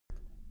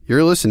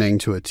You're listening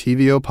to a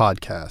TVO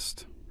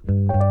podcast.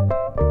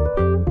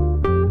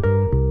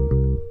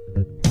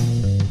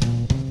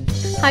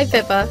 Hi,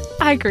 Pippa.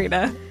 Hi,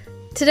 Greta.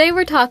 Today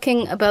we're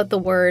talking about the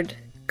word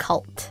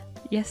cult.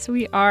 Yes,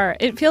 we are.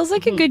 It feels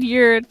like a good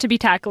year to be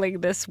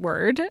tackling this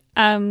word. It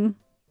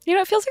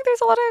feels like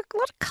there's a lot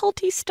of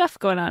culty stuff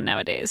going on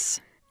nowadays.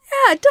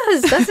 Yeah, it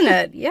does, doesn't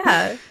it?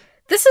 Yeah.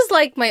 This is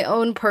like my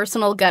own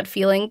personal gut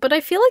feeling, but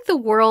I feel like the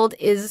world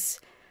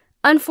is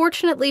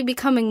unfortunately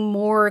becoming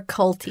more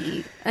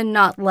culty and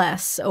not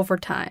less over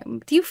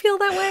time. Do you feel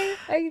that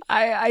way?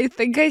 I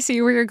think I see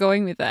where you're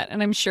going with that,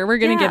 and I'm sure we're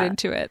going to get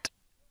into it.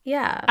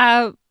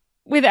 Yeah.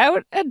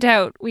 Without a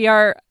doubt, we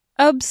are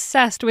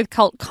obsessed with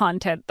cult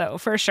content, though,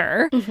 for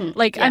sure. Mm-hmm.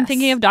 Like, yes. I'm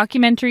thinking of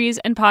documentaries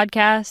and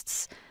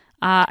podcasts.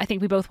 I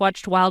think we both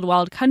watched Wild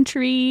Wild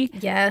Country.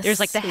 Yes. There's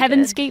like the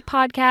Heavenscape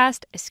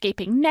podcast,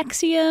 Escaping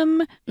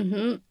NXIVM.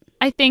 Mm-hmm.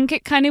 I think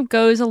it kind of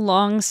goes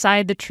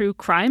alongside the true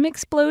crime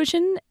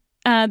explosion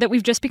that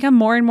we've just become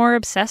more and more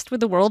obsessed with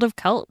the world of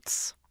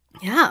cults.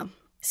 Yeah.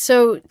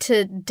 So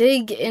to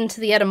dig into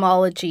the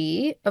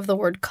etymology of the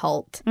word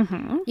cult,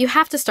 you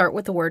have to start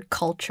with the word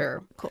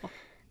culture. Cool.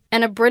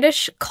 And a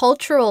British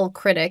cultural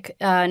critic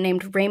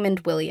named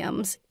Raymond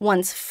Williams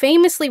once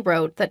famously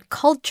wrote that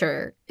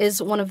culture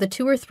is one of the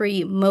 2 or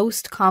 3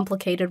 most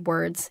complicated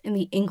words in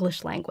the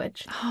English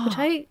language, which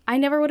I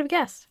never would have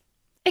guessed.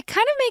 It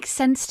kind of makes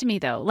sense to me,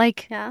 though.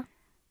 Like, Yeah.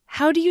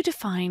 how do you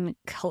define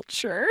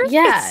culture?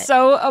 Yeah. It's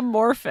so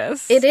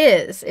amorphous. It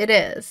is. It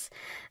is.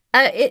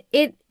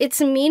 Its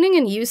meaning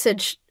and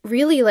usage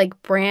really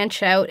like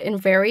branch out in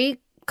very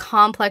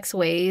complex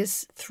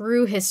ways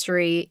through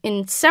history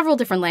in several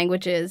different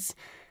languages.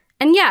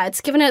 And yeah,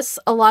 it's given us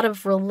a lot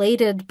of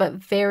related but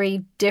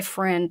very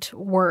different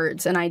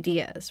words and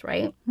ideas,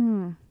 right?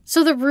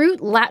 So the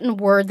root Latin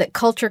word that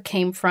culture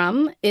came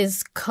from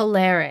is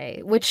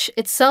colere, which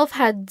itself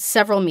had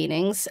several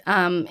meanings,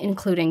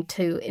 including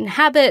to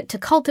inhabit, to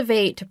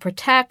cultivate, to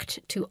protect,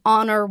 to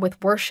honor with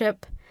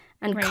worship.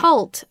 And Right.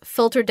 cult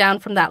filtered down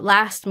from that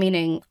last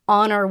meaning,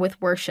 honor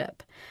with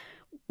worship.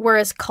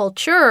 Whereas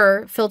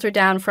culture filtered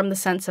down from the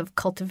sense of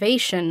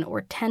cultivation or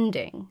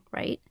tending,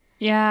 right?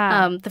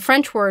 Yeah. The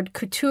French word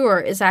couture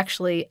is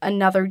actually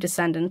another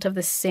descendant of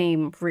the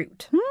same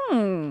root.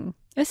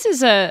 This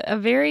is a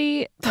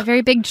very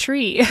big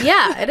tree.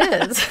 Yeah, it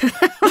is.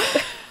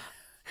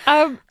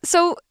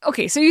 So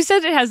you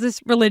said it has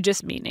this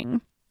religious meaning.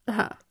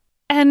 Uh-huh.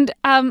 And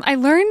I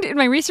learned in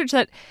my research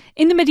that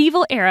in the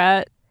medieval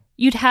era,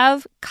 you'd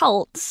have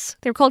cults,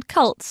 they were called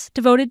cults,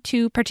 devoted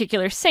to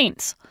particular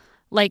saints,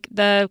 like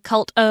the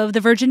cult of the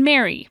Virgin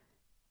Mary.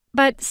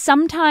 But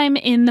sometime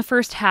in the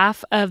first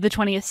half of the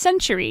 20th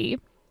century,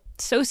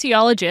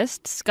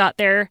 sociologists got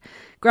their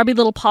grubby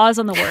little paws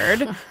on the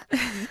word,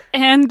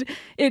 and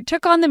it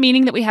took on the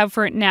meaning that we have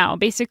for it now.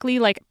 Basically,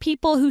 like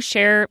people who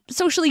share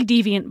socially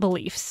deviant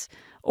beliefs,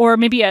 or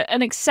maybe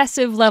an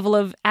excessive level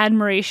of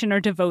admiration or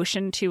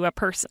devotion to a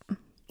person.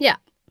 Yeah.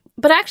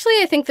 But actually,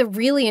 I think the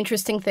really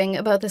interesting thing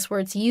about this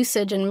word's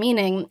usage and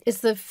meaning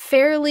is the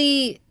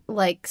fairly,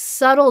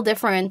 subtle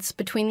difference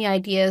between the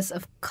ideas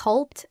of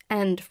cult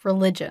and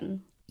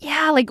religion.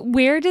 Yeah, like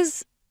where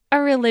does a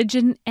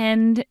religion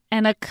end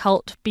and a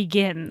cult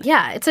begin?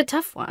 Yeah, it's a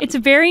tough one. It's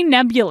very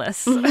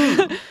nebulous.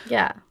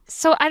 Yeah.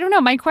 So I don't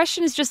know. My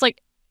question is just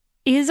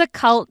is a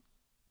cult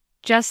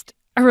just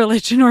a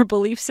religion or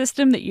belief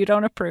system that you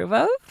don't approve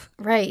of?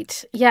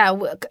 Right. Yeah,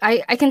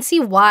 I can see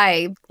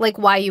why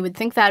you would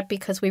think that,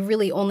 because we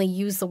really only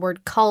use the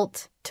word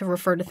cult to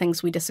refer to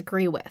things we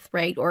disagree with,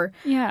 right? Or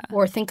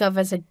think of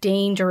as a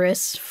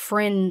dangerous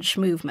fringe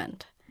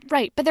movement.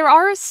 Right. But there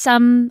are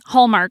some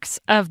hallmarks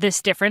of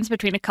this difference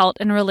between a cult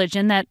and a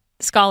religion that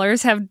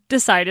scholars have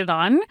decided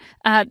on.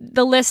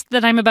 The list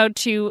that I'm about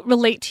to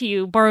relate to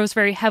you borrows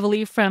very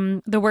heavily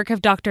from the work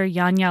of Dr.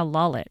 Janja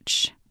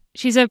Lalich.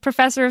 She's a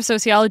professor of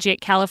sociology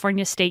at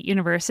California State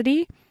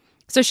University.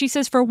 So she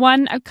says, for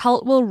one, a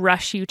cult will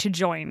rush you to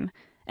join,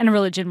 and a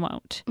religion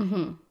won't.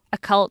 Mm-hmm. A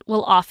cult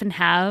will often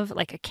have,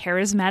 a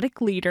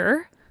charismatic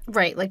leader.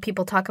 Right, like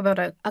people talk about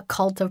a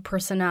cult of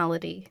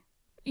personality.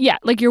 Yeah,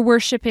 like you're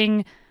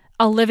worshiping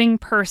a living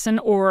person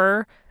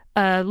or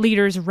a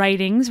leader's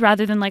writings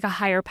rather than, a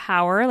higher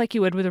power like you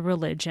would with a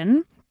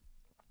religion.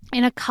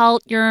 In a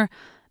cult, you're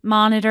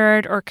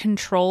monitored or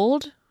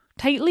controlled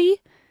tightly.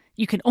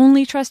 You can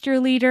only trust your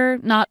leader,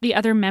 not the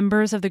other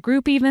members of the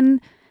group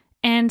even.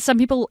 And some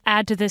people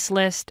add to this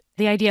list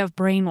the idea of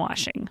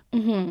brainwashing.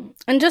 Mm-hmm.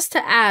 And just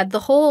to add,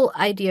 the whole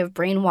idea of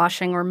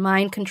brainwashing or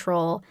mind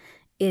control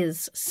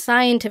is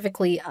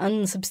scientifically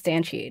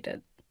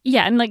unsubstantiated.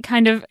 Yeah, and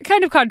kind of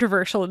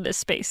controversial in this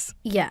space.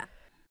 Yeah.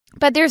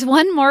 But there's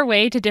one more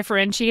way to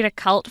differentiate a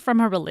cult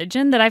from a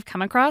religion that I've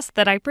come across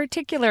that I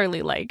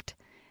particularly liked.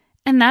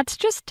 And that's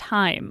just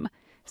time.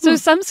 So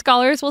some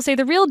scholars will say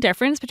the real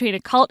difference between a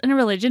cult and a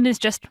religion is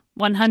just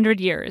 100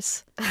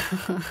 years.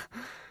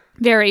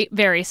 Very,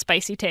 very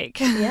spicy take.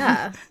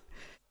 Yeah.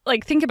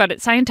 Think about it.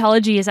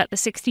 Scientology is at the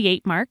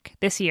 68 mark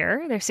this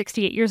year. They're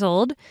 68 years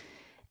old.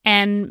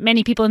 And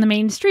many people in the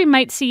mainstream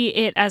might see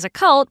it as a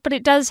cult, but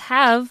it does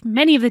have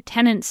many of the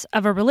tenets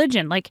of a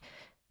religion, like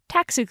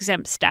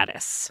tax-exempt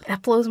status.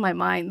 That blows my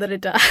mind that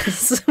it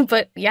does.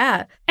 But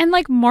yeah. And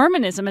like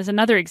Mormonism is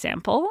another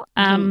example.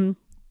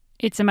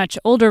 It's a much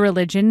older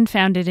religion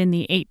founded in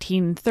the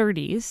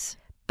 1830s.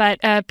 But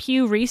a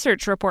Pew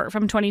Research report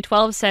from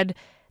 2012 said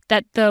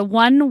that the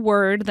one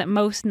word that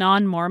most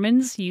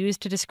non-Mormons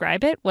used to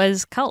describe it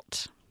was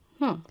cult.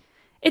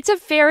 It's a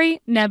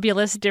very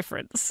nebulous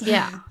difference.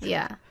 Yeah.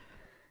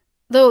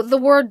 Though the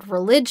word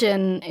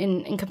religion,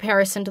 in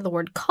comparison to the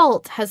word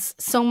cult, has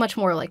so much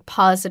more like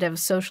positive,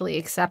 socially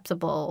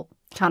acceptable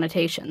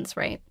connotations,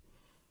 right?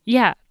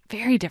 Yeah,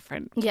 very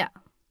different. Yeah.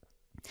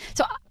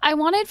 So I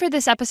wanted for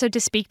this episode to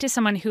speak to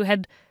someone who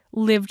had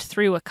lived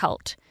through a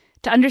cult,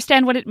 to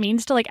understand what it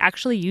means to like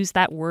actually use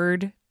that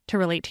word to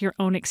relate to your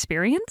own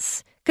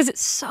experience. Because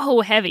it's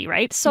so heavy,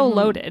 right? So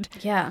loaded.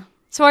 Yeah.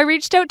 So I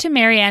reached out to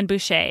Marianne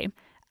Boucher.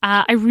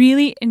 I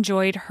really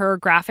enjoyed her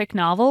graphic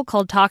novel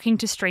called Talking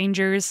to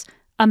Strangers,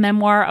 a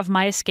memoir of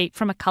my escape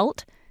from a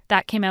cult.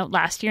 That came out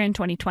last year in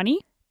 2020.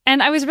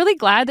 And I was really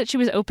glad that she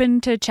was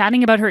open to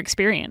chatting about her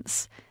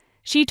experience.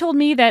 She told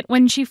me that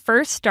when she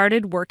first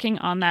started working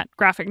on that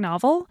graphic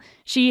novel,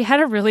 she had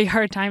a really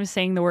hard time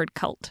saying the word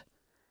cult.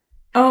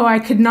 Oh, I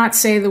could not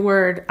say the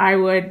word. I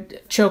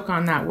would choke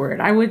on that word.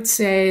 I would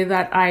say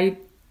that I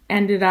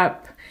ended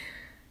up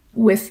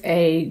with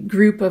a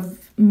group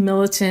of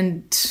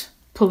militant,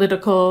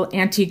 political,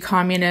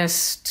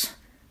 anti-communist,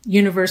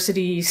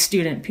 university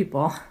student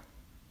people,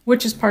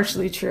 which is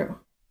partially true.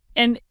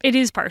 And it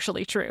is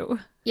partially true.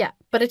 Yeah,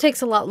 but it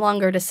takes a lot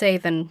longer to say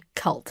than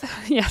cult.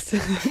 Yes.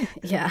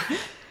 Yeah.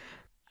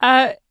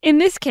 In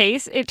this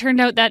case, it turned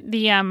out that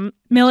the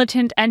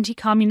militant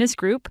anti-communist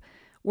group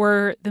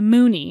were the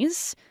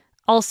Moonies,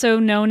 also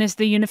known as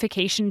the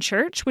Unification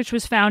Church, which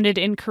was founded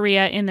in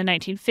Korea in the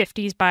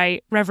 1950s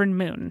by Reverend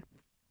Moon.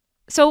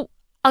 So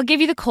I'll give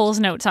you the Coles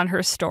notes on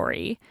her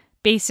story.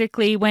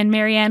 Basically, when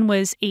Marianne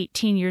was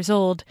 18 years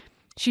old,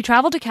 she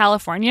traveled to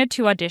California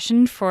to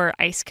audition for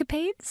Ice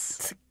Capades.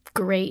 It's a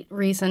great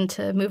reason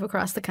to move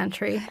across the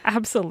country.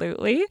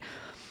 Absolutely.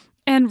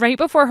 And right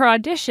before her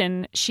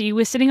audition, she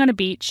was sitting on a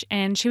beach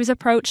and she was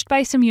approached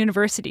by some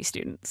university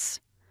students.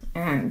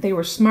 And they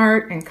were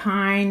smart and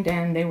kind,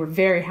 and they were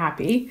very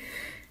happy.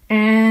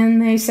 And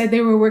they said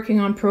they were working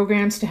on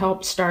programs to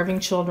help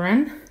starving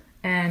children.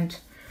 And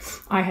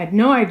I had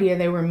no idea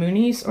they were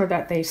Moonies or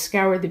that they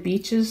scoured the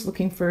beaches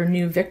looking for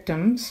new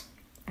victims.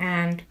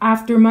 And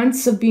after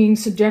months of being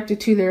subjected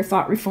to their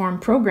thought reform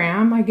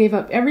program, I gave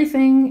up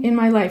everything in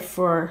my life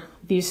for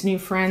these new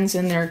friends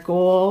and their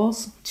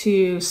goals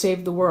to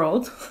save the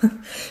world.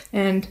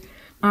 And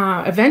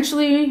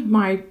eventually,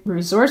 my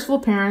resourceful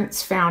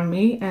parents found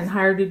me and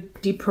hired a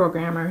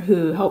deprogrammer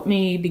who helped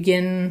me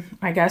begin,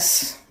 I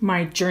guess,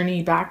 my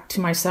journey back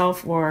to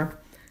myself or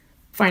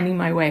finding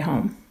my way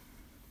home.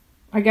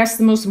 I guess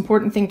the most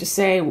important thing to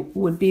say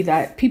would be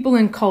that people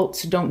in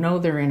cults don't know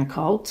they're in a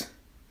cult.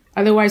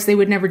 Otherwise, they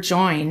would never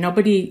join.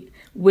 Nobody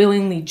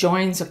willingly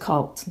joins a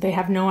cult. They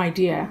have no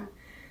idea.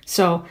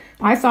 So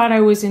I thought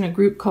I was in a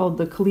group called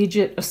the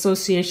Collegiate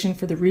Association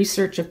for the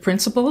Research of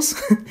Principles.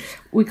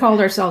 We called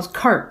ourselves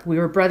CARP. We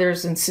were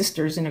brothers and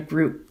sisters in a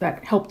group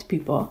that helped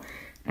people.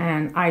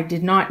 And I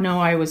did not know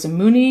I was a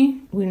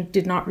Moonie. We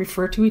did not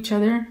refer to each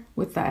other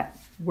with that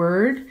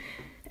word.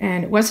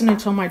 And it wasn't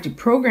until my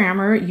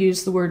deprogrammer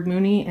used the word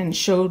Moonie and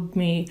showed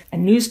me a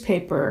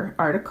newspaper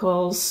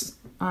articles.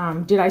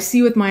 Did I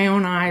see with my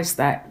own eyes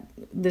that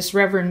this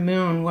Reverend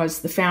Moon was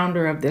the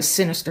founder of this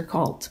sinister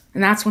cult.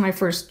 And that's when I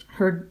first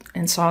heard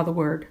and saw the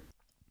word.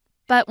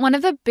 But one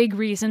of the big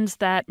reasons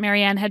that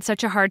Marianne had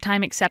such a hard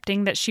time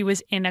accepting that she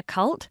was in a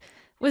cult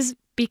was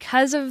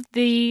because of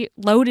the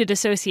loaded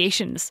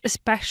associations,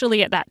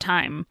 especially at that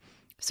time.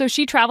 So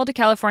she traveled to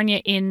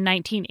California in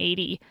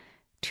 1980,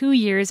 2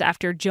 years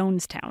after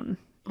Jonestown.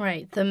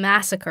 Right, the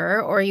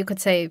massacre, or you could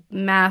say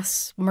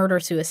mass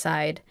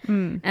murder-suicide.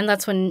 And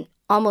that's when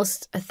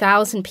almost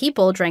 1,000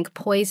 people drank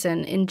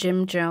poison in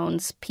Jim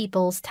Jones'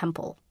 People's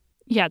Temple.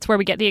 Yeah, it's where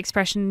we get the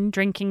expression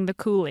drinking the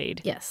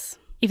Kool-Aid. Yes.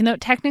 Even though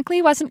it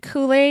technically wasn't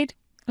Kool-Aid,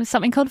 it was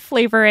something called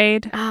Flavor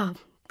Aid. Oh,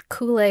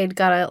 Kool-Aid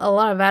got a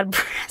lot of bad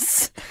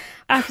press.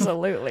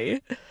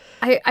 Absolutely.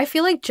 I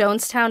feel like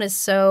Jonestown is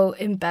so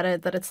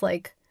embedded that it's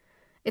like,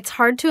 it's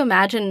hard to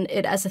imagine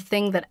it as a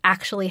thing that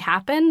actually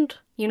happened,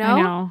 you know?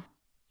 I know.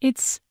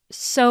 It's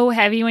so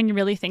heavy when you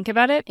really think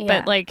about it,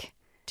 but like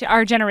to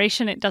our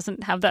generation, it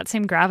doesn't have that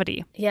same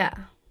gravity. Yeah.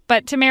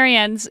 But to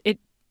Marianne's, it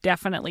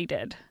definitely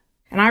did.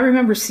 And I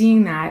remember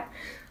seeing that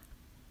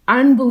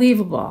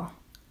unbelievable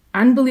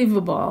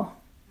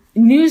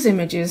news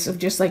images of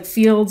just like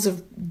fields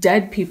of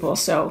dead people.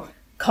 So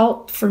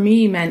cult for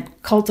me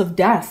meant cult of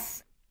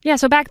death. Yeah,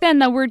 so back then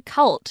the word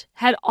cult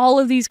had all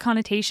of these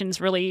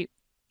connotations really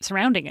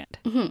surrounding it.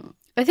 Mm-hmm.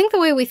 I think the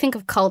way we think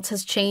of cults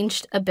has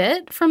changed a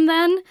bit from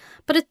then,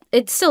 but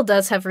it still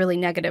does have really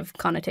negative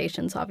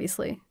connotations,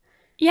 obviously.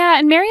 Yeah,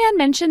 and Marianne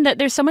mentioned that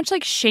there's so much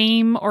like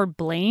shame or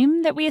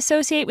blame that we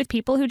associate with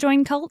people who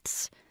join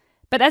cults.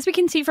 But as we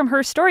can see from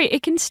her story,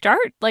 it can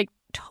start like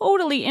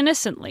totally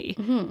innocently.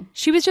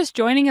 She was just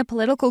joining a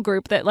political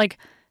group that like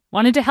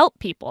wanted to help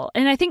people.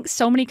 And I think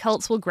so many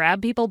cults will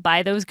grab people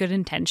by those good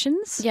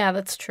intentions. Yeah,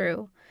 that's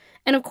true.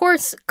 And of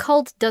course,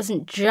 cult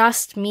doesn't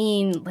just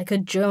mean like a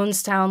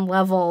Jonestown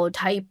level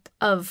type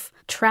of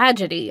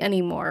tragedy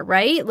anymore,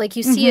 right? Like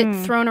you see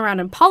it thrown around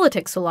in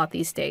politics a lot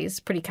these days,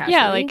 pretty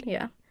casually.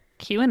 Yeah,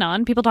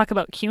 QAnon. People talk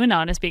about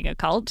QAnon as being a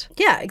cult.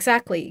 Yeah,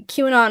 exactly.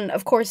 QAnon,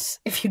 of course,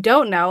 if you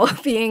don't know,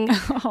 being...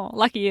 Oh,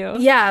 lucky you.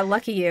 Yeah,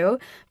 lucky you.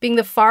 Being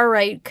the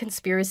far-right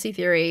conspiracy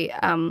theory,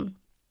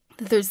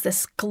 there's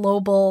this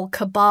global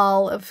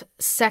cabal of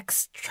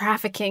sex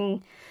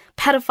trafficking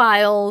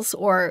pedophiles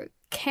or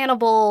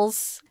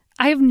cannibals.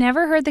 I've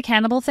never heard the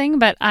cannibal thing,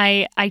 but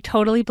I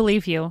totally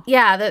believe you.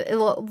 Yeah,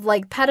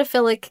 like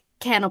pedophilic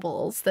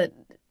cannibals that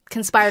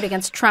conspired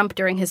against Trump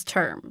during his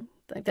term.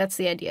 Like that's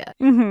the idea.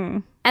 Mm-hmm.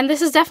 And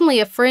this is definitely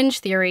a fringe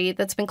theory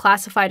that's been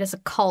classified as a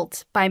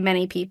cult by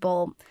many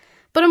people.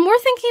 But I'm more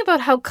thinking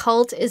about how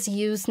cult is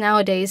used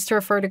nowadays to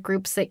refer to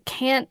groups that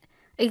can't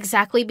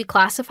exactly be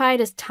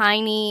classified as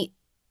tiny,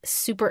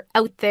 super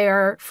out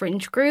there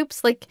fringe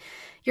groups. Like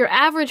your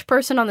average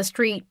person on the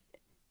street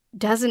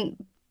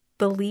doesn't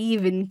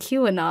believe in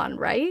QAnon,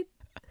 right?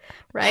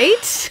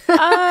 Right?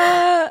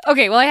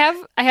 Okay, well,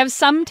 I have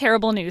some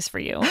terrible news for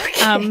you.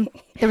 Okay.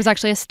 There was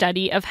actually a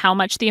study of how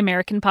much the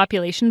American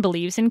population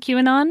believes in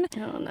QAnon.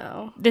 Oh,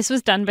 no. This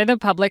was done by the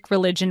Public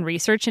Religion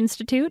Research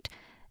Institute,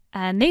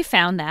 and they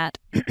found that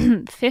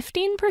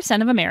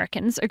 15% of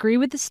Americans agree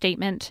with the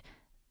statement,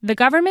 "The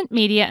government,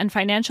 media, and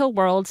financial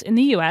worlds in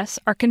the U.S.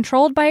 are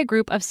controlled by a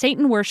group of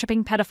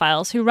Satan-worshipping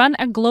pedophiles who run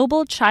a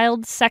global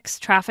child sex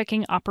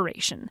trafficking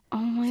operation." Oh,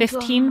 my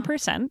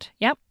 15%,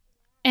 yep.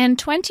 And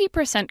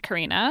 20%,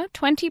 Karina,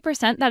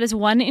 20%, that is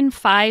 1 in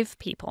 5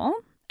 people,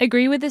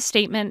 agree with the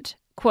statement,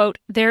 quote,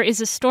 "There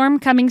is a storm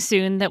coming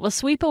soon that will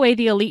sweep away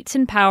the elites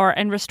in power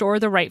and restore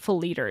the rightful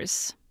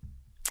leaders."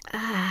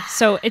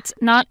 So it's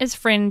not as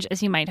fringe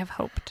as you might have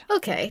hoped.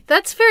 Okay,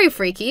 that's very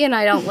freaky, and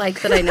I don't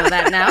like that I know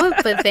that now,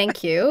 but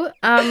thank you.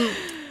 What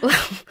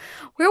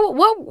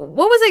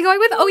was I going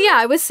with? Oh, yeah,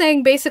 I was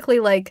saying basically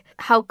like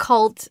how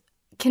cult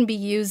can be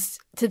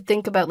used to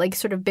think about like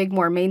sort of big,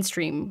 more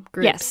mainstream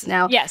groups Yes.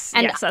 now. Yes,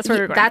 and that's where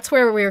we're going. That's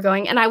where we were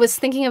going. And I was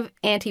thinking of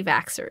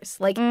anti-vaxxers.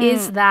 Like,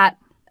 is that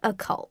a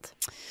cult?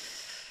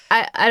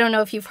 I don't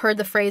know if you've heard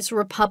the phrase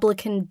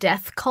Republican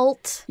death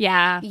cult.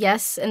 Yeah.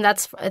 Yes, and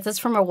that's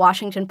from a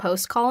Washington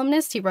Post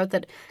columnist. He wrote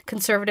that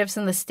conservatives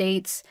in the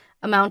States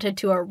amounted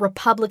to a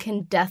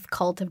Republican death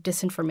cult of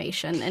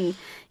disinformation. And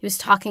he was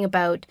talking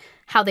about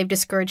how they've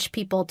discouraged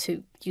people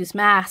to use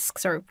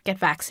masks or get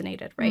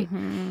vaccinated, right?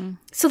 Mm-hmm.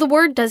 So the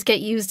word does get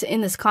used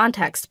in this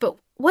context, but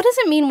what does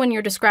it mean when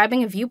you're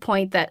describing a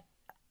viewpoint that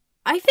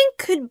I think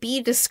could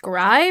be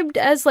described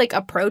as like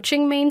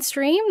approaching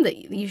mainstream,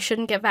 that you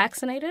shouldn't get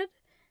vaccinated?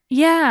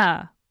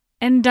 Yeah.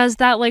 And does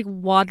that like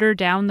water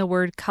down the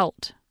word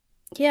cult?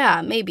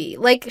 Yeah, maybe.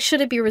 Like,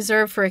 should it be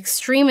reserved for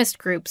extremist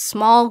groups,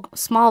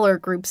 smaller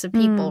groups of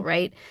people,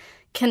 right?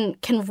 Can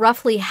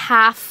roughly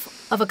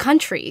half of a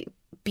country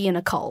be in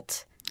a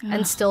cult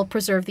and still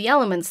preserve the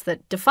elements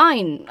that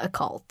define a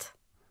cult?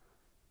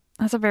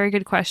 That's a very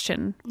good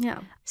question. Yeah.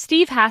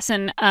 Steve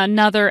Hassan,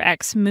 another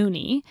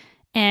ex-Moonie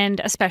and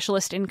a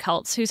specialist in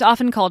cults who's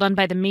often called on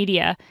by the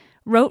media,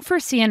 wrote for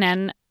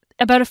CNN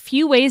about a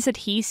few ways that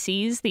he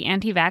sees the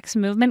anti-vax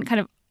movement kind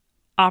of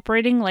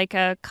operating like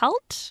a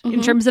cult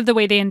in terms of the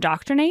way they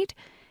indoctrinate.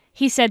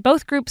 He said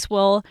both groups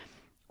will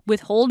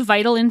withhold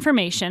vital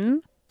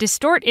information,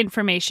 distort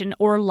information,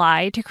 or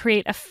lie to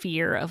create a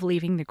fear of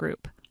leaving the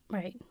group.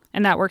 Right.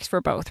 And that works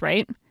for both,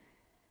 right?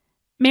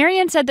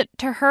 Marianne said that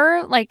to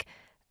her, like,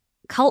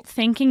 cult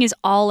thinking is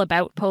all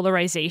about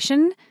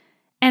polarization.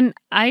 And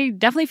I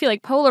definitely feel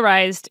like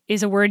polarized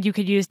is a word you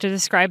could use to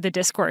describe the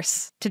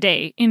discourse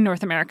today in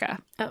North America.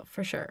 Oh,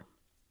 for sure.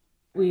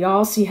 We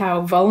all see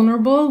how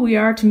vulnerable we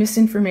are to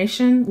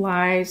misinformation,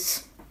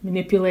 lies,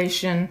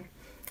 manipulation,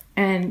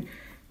 and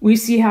we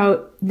see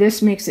how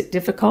this makes it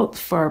difficult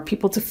for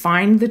people to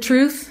find the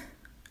truth.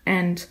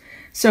 And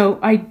so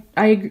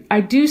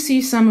I do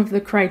see some of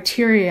the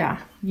criteria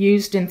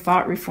used in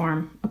thought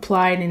reform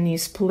applied in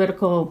these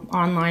political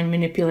online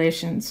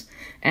manipulations.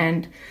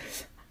 And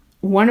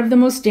one of the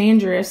most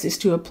dangerous is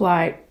to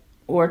apply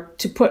or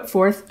to put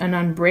forth an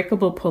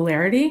unbreakable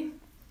polarity.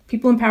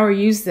 People in power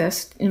use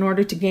this in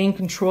order to gain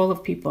control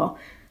of people,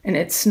 and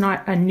it's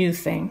not a new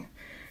thing.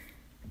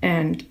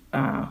 And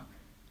I'll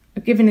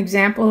give an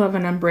example of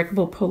an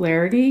unbreakable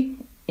polarity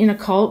in a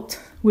cult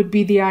would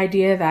be the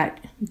idea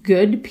that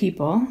good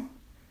people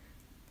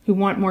who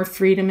want more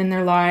freedom in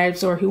their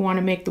lives or who want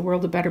to make the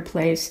world a better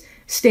place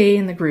stay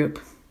in the group.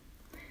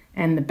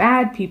 And the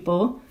bad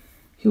people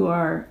who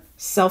are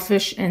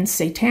selfish and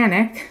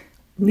satanic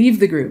leave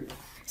the group.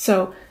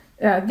 So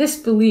this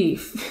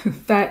belief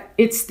that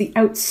it's the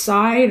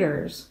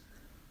outsiders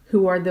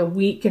who are the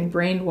weak and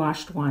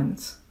brainwashed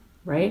ones,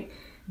 right?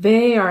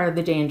 They are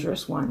the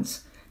dangerous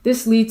ones.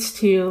 This leads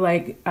to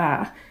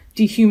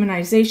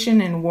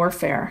dehumanization and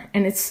warfare,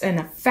 and it's an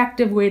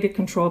effective way to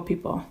control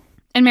people.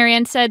 And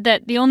Marianne said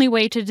that the only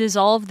way to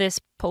dissolve this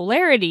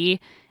polarity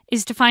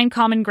is to find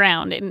common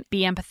ground and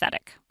be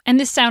empathetic. And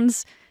this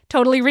sounds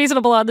totally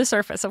reasonable on the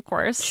surface, of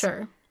course.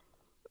 Sure.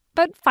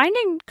 But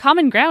finding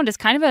common ground is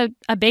kind of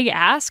a big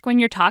ask when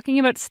you're talking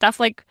about stuff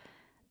like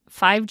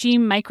 5G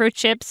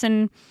microchips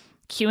and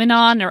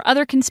QAnon or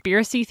other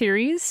conspiracy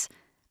theories.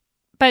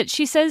 But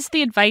she says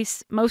the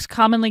advice most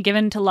commonly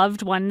given to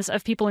loved ones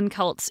of people in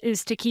cults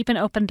is to keep an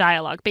open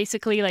dialogue.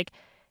 Basically, like,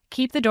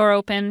 keep the door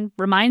open,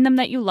 remind them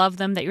that you love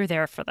them, that you're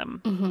there for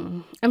them.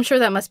 Mm-hmm. I'm sure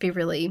that must be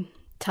really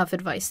tough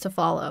advice to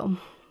follow.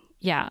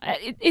 Yeah,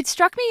 it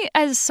struck me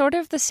as sort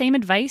of the same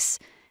advice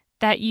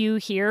that you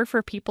hear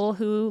for people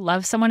who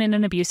love someone in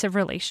an abusive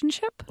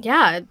relationship.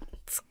 Yeah,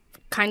 it's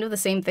kind of the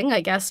same thing,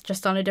 I guess,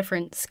 just on a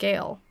different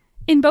scale.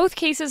 In both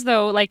cases,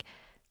 though, like,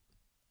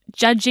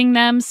 judging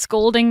them,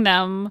 scolding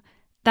them,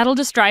 that'll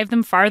just drive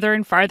them farther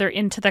and farther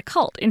into the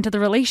cult, into the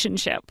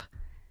relationship.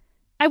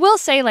 I will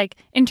say, like,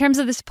 in terms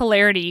of this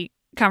polarity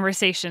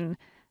conversation,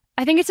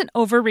 I think it's an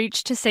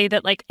overreach to say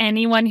that, like,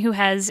 anyone who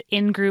has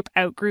in-group,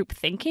 out-group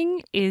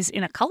thinking is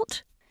in a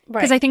cult.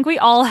 Because I think we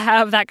all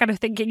have that kind of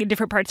thinking in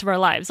different parts of our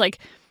lives. Like,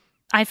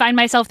 I find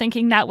myself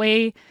thinking that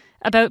way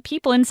about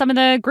people in some of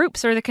the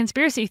groups or the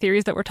conspiracy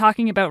theories that we're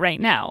talking about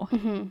right now.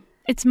 Mm-hmm.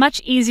 It's much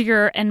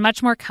easier and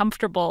much more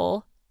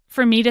comfortable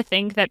for me to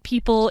think that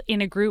people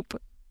in a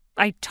group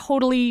I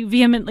totally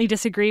vehemently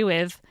disagree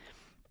with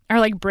are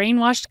like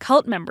brainwashed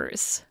cult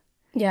members.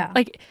 Yeah.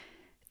 Like,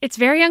 it's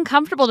very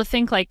uncomfortable to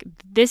think like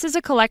this is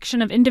a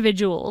collection of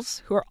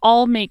individuals who are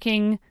all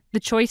making the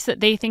choice that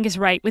they think is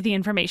right with the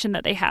information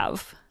that they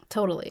have.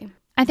 Totally.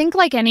 I think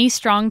like any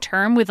strong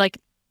term with like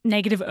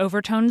negative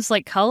overtones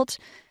like cult,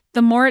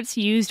 the more it's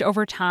used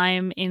over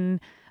time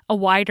in a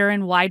wider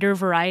and wider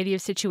variety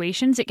of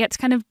situations, it gets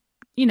kind of,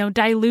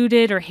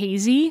 diluted or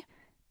hazy.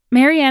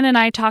 Marianne and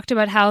I talked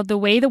about how the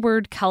way the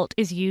word cult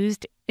is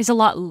used is a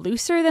lot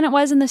looser than it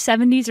was in the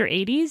 70s or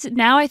 80s.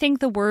 Now I think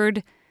the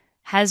word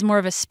has more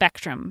of a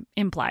spectrum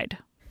implied.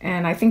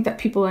 And I think that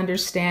people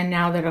understand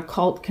now that a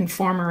cult can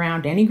form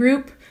around any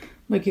group.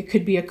 Like it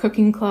could be a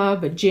cooking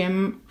club, a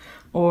gym,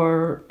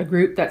 or a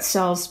group that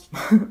sells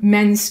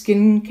men's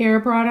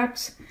skincare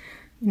products.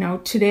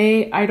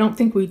 Today, I don't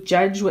think we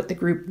judge what the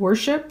group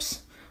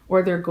worships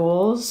or their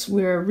goals.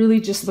 We're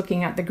really just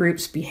looking at the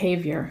group's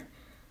behavior.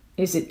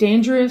 Is it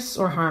dangerous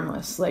or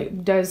harmless?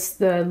 Like, does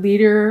the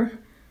leader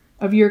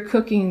of your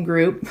cooking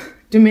group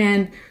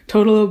demand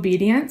total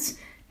obedience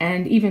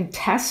and even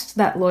test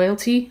that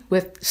loyalty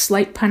with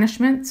slight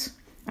punishments?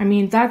 I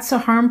mean, that's a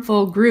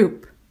harmful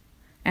group.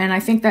 And I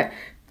think that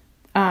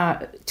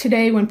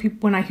today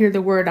when I hear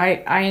the word,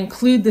 I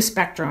include the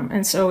spectrum.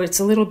 And so it's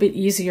a little bit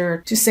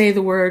easier to say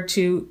the word,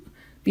 to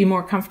be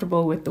more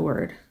comfortable with the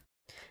word.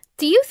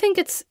 Do you think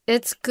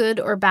it's good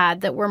or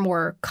bad that we're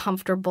more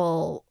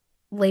comfortable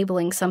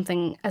labeling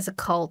something as a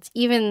cult,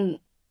 even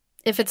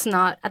if it's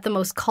not at the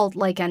most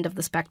cult-like end of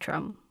the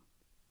spectrum?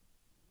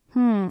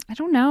 I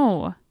don't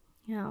know.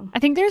 Yeah. I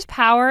think there's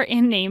power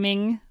in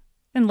naming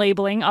and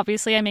labeling.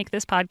 Obviously, I make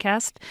this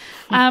podcast.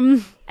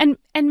 And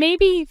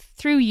maybe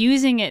through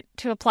using it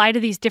to apply to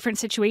these different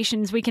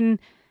situations, we can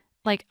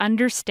like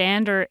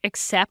understand or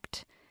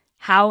accept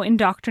how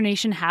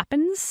indoctrination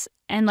happens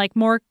and like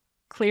more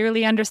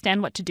clearly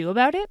understand what to do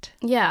about it.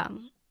 Yeah.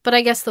 But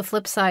I guess the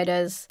flip side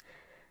is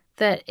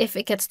that if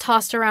it gets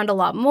tossed around a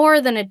lot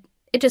more, then it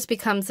just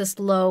becomes this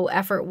low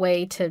effort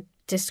way to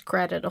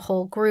discredit a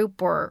whole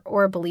group or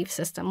a belief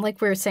system.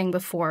 Like we were saying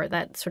before,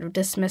 that sort of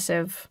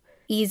dismissive,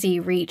 easy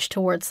reach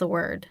towards the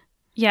word.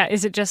 Yeah,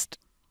 is it just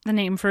the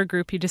name for a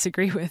group you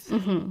disagree with?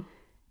 Mm-hmm.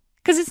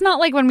 Because it's not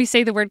like when we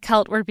say the word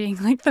cult, we're being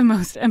like the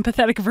most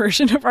empathetic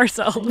version of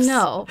ourselves.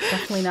 No,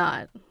 definitely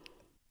not.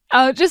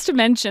 Just to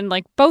mention,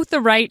 like both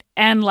the right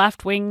and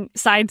left-wing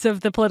sides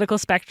of the political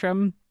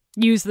spectrum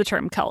use the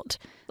term cult.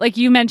 Like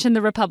you mentioned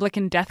the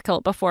Republican death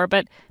cult before,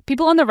 but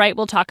people on the right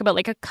will talk about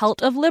like a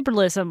cult of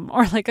liberalism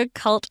or like a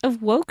cult of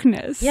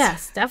wokeness.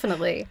 Yes,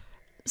 definitely.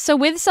 So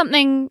with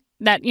something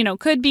that,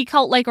 could be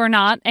cult-like or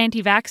not,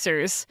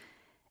 anti-vaxxers,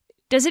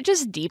 does it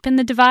just deepen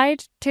the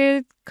divide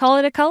to call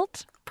it a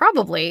cult?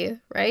 Probably,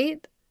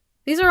 right?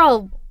 These are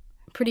all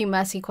pretty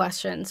messy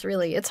questions,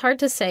 really. It's hard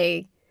to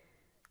say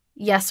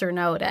yes or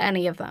no to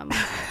any of them.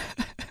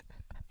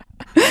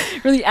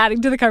 Really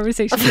adding to the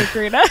conversation here,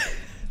 Karina.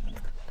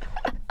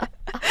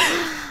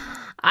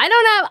 I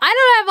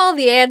don't have all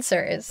the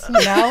answers,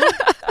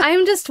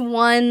 I'm just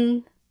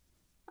one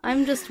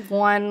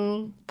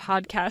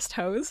podcast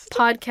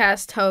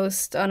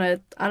host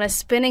on a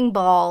spinning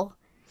ball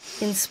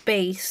in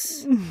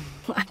space.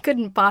 I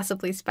couldn't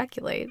possibly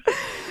speculate.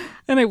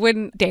 And I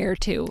wouldn't dare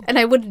to.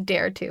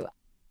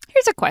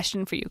 Here's a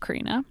question for you,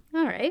 Karina.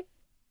 All right.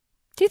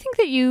 Do you think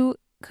that you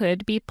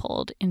could be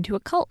pulled into a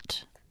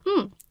cult?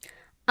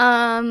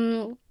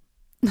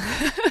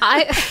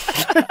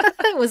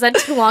 Was that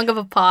too long of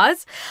a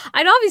pause?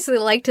 I'd obviously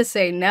like to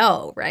say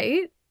no,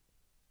 right?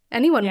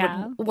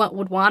 Anyone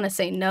would want to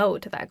say no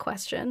to that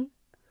question.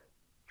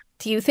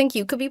 Do you think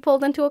you could be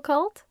pulled into a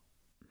cult?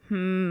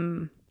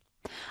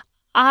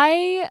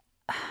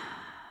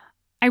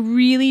 I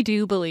really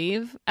do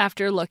believe,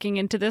 after looking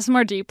into this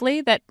more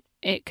deeply, that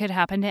it could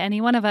happen to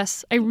any one of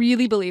us. I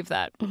really believe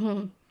that.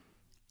 Mm-hmm.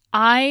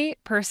 I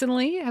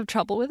personally have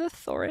trouble with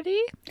authority,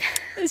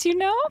 as you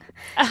know.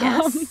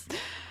 Yes.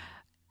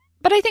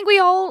 But I think we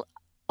all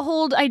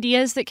hold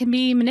ideas that can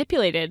be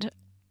manipulated.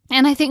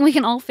 And I think we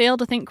can all fail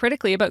to think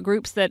critically about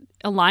groups that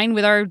align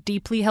with our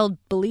deeply held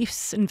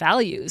beliefs and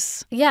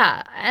values.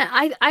 Yeah,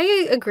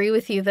 I agree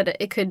with you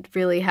that it could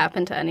really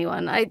happen to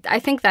anyone. I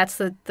think that's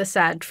the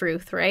sad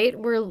truth, right?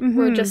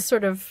 We're just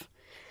sort of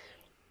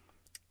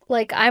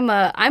like I'm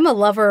a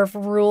lover of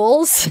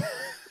rules.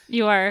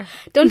 You are.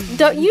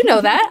 Don't you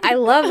know that? I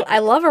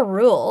love a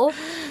rule.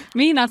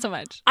 Me, not so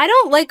much. I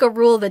don't like a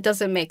rule that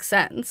doesn't make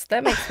sense.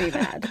 That makes me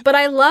mad. But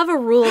I love a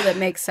rule that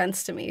makes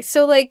sense to me.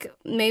 So like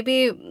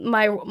maybe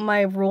my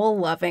rule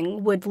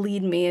loving would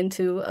lead me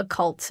into a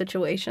cult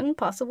situation,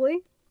 possibly.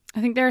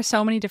 I think there are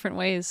so many different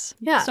ways.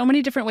 Yeah. So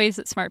many different ways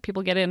that smart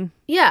people get in.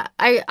 Yeah,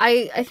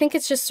 I think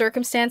it's just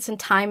circumstance and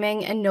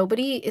timing, and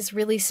nobody is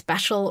really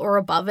special or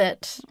above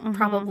it.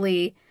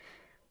 Probably.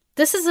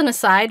 This is an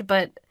aside,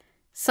 but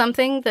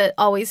something that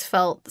always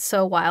felt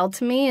so wild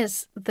to me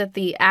is that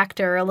the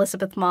actor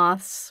Elizabeth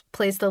Moss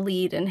plays the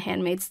lead in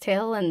Handmaid's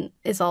Tale and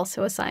is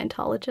also a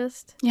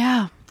Scientologist.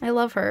 Yeah. I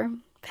love her.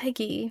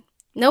 Peggy.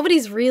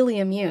 Nobody's really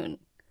immune.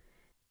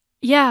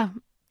 Yeah.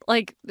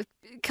 Like,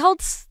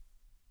 cults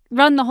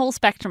run the whole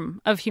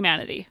spectrum of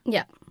humanity.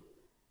 Yeah.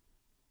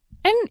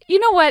 And you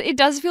know what? It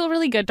does feel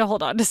really good to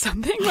hold on to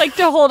something. Like,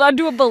 to hold on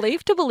to a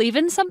belief, to believe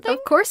in something.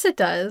 Of course it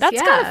does.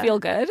 That's gotta feel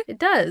good. It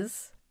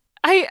does.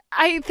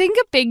 I think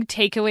a big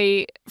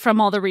takeaway from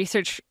all the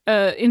research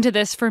into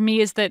this for me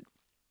is that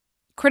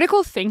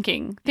critical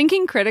thinking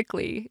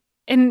critically,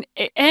 and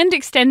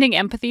extending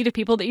empathy to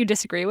people that you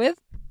disagree with,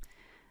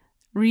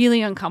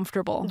 really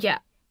uncomfortable. Yeah,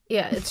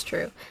 it's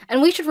true.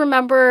 And we should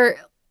remember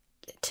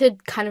to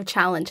kind of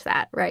challenge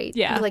that, right?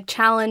 Yeah. Like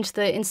challenge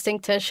the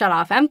instinct to shut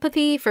off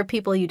empathy for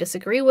people you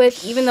disagree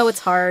with, even though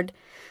it's hard.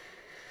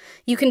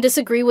 You can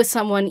disagree with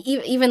someone,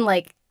 even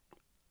like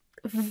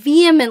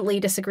vehemently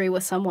disagree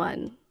with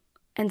someone,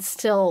 and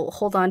still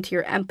hold on to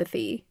your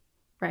empathy,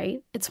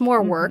 right? It's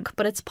more work,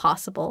 but it's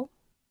possible.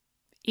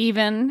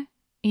 Even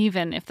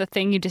if the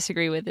thing you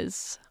disagree with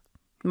is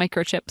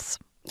microchips.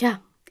 Yeah,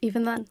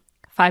 even then.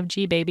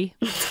 5G, baby.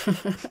 I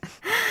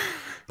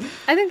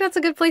think that's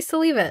a good place to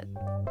leave it.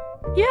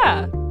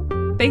 Yeah.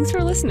 Thanks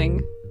for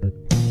listening.